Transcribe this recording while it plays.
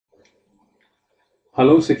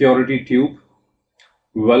Hello Security Tube.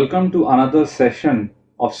 Welcome to another session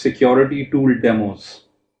of security tool demos.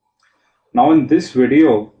 Now in this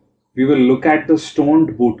video, we will look at the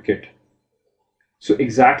stoned bootkit. So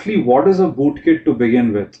exactly what is a bootkit to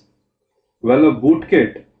begin with? Well, a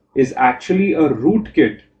bootkit is actually a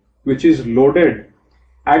rootkit which is loaded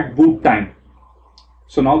at boot time.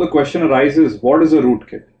 So now the question arises, what is a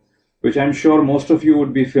rootkit? Which I'm sure most of you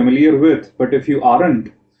would be familiar with, but if you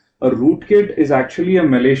aren't, a rootkit is actually a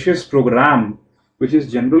malicious program which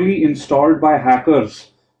is generally installed by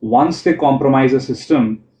hackers once they compromise a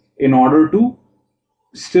system in order to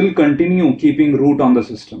still continue keeping root on the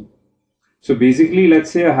system. So basically,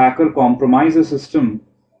 let's say a hacker compromises a system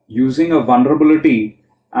using a vulnerability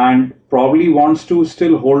and probably wants to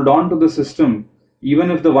still hold on to the system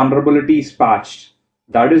even if the vulnerability is patched.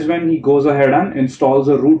 That is when he goes ahead and installs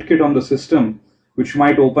a rootkit on the system, which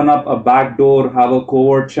might open up a backdoor, have a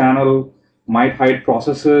covert channel, might hide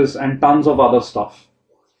processes, and tons of other stuff.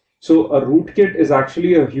 So a rootkit is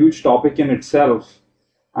actually a huge topic in itself.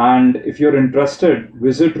 And if you're interested,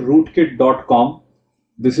 visit rootkit.com.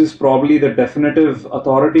 This is probably the definitive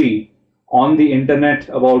authority on the internet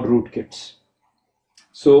about rootkits.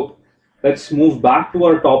 So let's move back to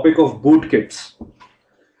our topic of bootkits.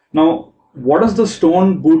 Now, what does the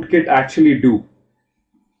stoned bootkit actually do?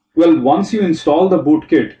 Well, once you install the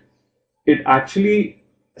bootkit, it actually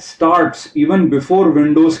starts even before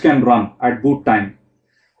Windows can run at boot time.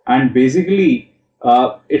 And basically,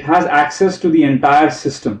 it has access to the entire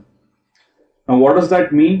system. Now, what does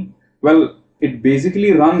that mean? Well, it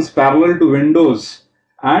basically runs parallel to Windows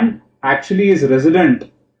and actually is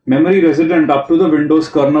memory resident up to the Windows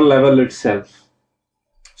kernel level itself.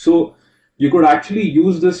 So you could actually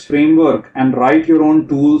use this framework and write your own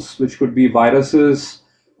tools, which could be viruses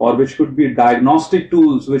or which could be diagnostic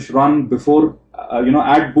tools which run before,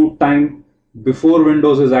 at boot time before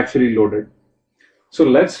Windows is actually loaded. So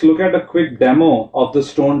let's look at a quick demo of the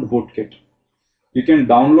stoned bootkit. You can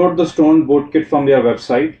download the stoned bootkit from their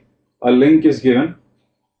website. A link is given.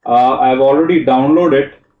 I've already downloaded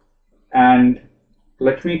it, and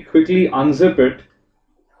let me quickly unzip it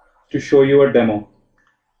to show you a demo.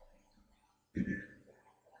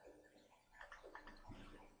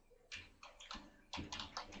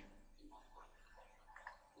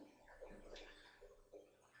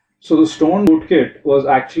 So the stoned bootkit was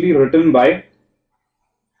actually written by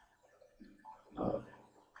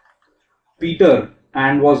Peter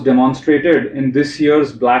and was demonstrated in this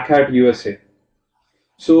year's Black Hat USA.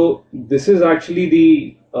 So this is actually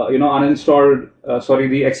the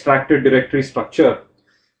the extracted directory structure.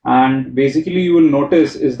 And basically you will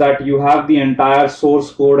notice is that you have the entire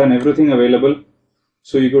source code and everything available.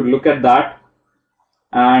 So you could look at that.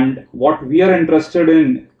 And what we are interested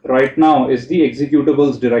in right now is the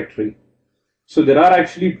executables directory. So there are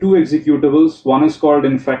actually two executables. One is called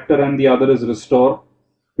infector and the other is restore,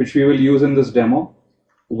 which we will use in this demo.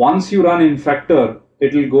 Once you run infector,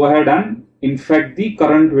 it will go ahead and infect the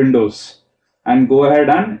current Windows and go ahead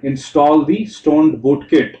and install the stoned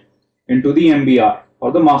bootkit into the MBR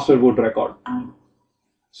or the master boot record.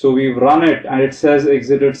 So we've run it and it says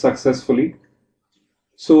exited successfully.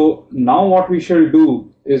 So now what we shall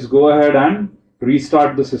do is go ahead and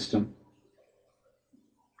restart the system.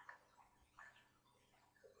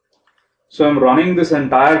 So I'm running this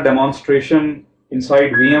entire demonstration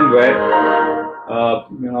inside VMware.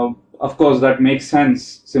 Of course that makes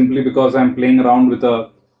sense simply because I'm playing around with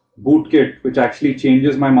a bootkit which actually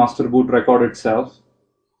changes my master boot record itself.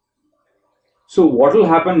 So what will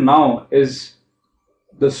happen now is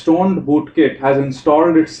the stoned bootkit has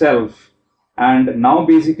installed itself, and now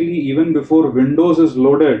basically even before Windows is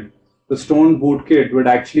loaded, the stoned bootkit would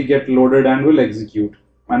actually get loaded and will execute,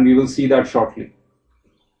 and we will see that shortly.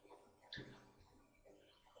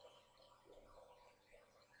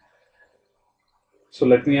 So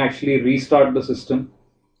let me actually restart the system.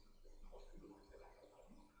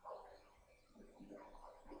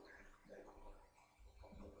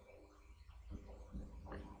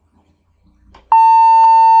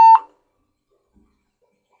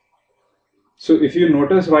 So if you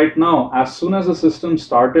notice right now, as soon as the system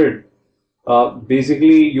started,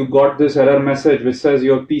 basically you got this error message which says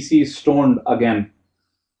your PC is stoned again.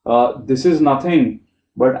 This is nothing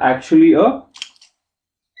but actually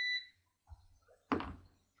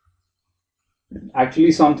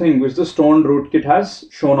something which the stoned rootkit has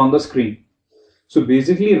shown on the screen. So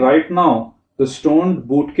basically right now the stoned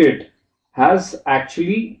bootkit has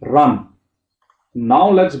actually run. Now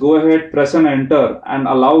let's go ahead, press and enter and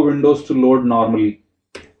allow Windows to load normally.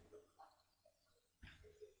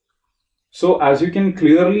 So as you can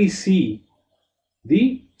clearly see,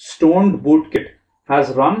 the stoned bootkit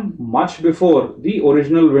has run much before the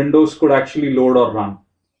original Windows could actually load or run.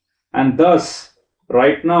 And thus,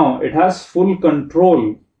 right now, it has full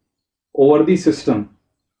control over the system,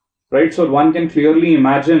 right? So one can clearly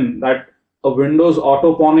imagine that a Windows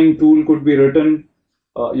auto-pawning tool could be written,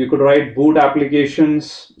 you could write boot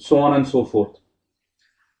applications, so on and so forth.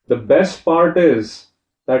 The best part is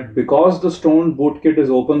that because the Stone Bootkit is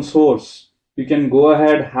open source, you can go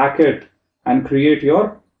ahead, hack it, and create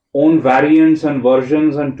your own variants and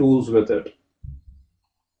versions and tools with it.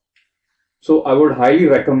 So I would highly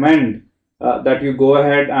recommend that you go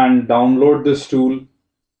ahead and download this tool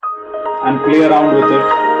and play around with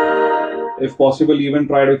it. If possible, even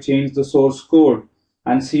try to change the source code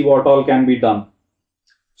and see what all can be done.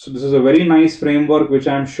 So this is a very nice framework which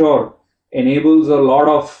I'm sure enables a lot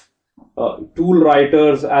of tool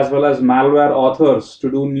writers as well as malware authors to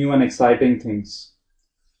do new and exciting things.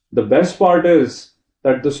 The best part is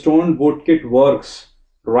that the Stone Bootkit works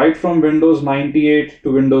right from Windows 98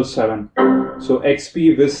 to Windows 7. So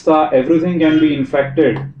XP, Vista, everything can be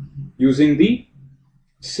infected using the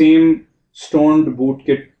same Stone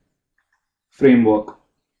Bootkit framework.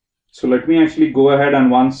 So let me actually go ahead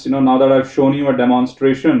and once, now that I've shown you a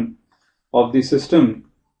demonstration of the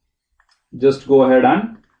system, just go ahead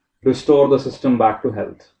and restore the system back to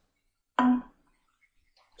health.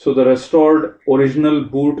 So the restored original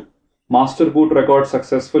boot, master boot record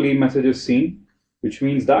successfully message is seen, which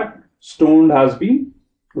means that Stoned has been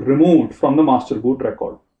removed from the master boot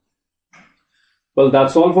record. Well,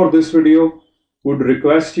 that's all for this video. Would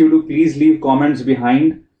request you to please leave comments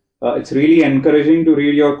behind. It's really encouraging to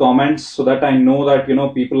read your comments so that I know that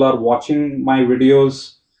people are watching my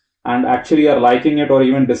videos and actually are liking it or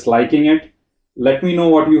even disliking it. Let me know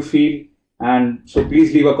what you feel, and so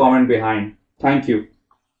please leave a comment behind. Thank you.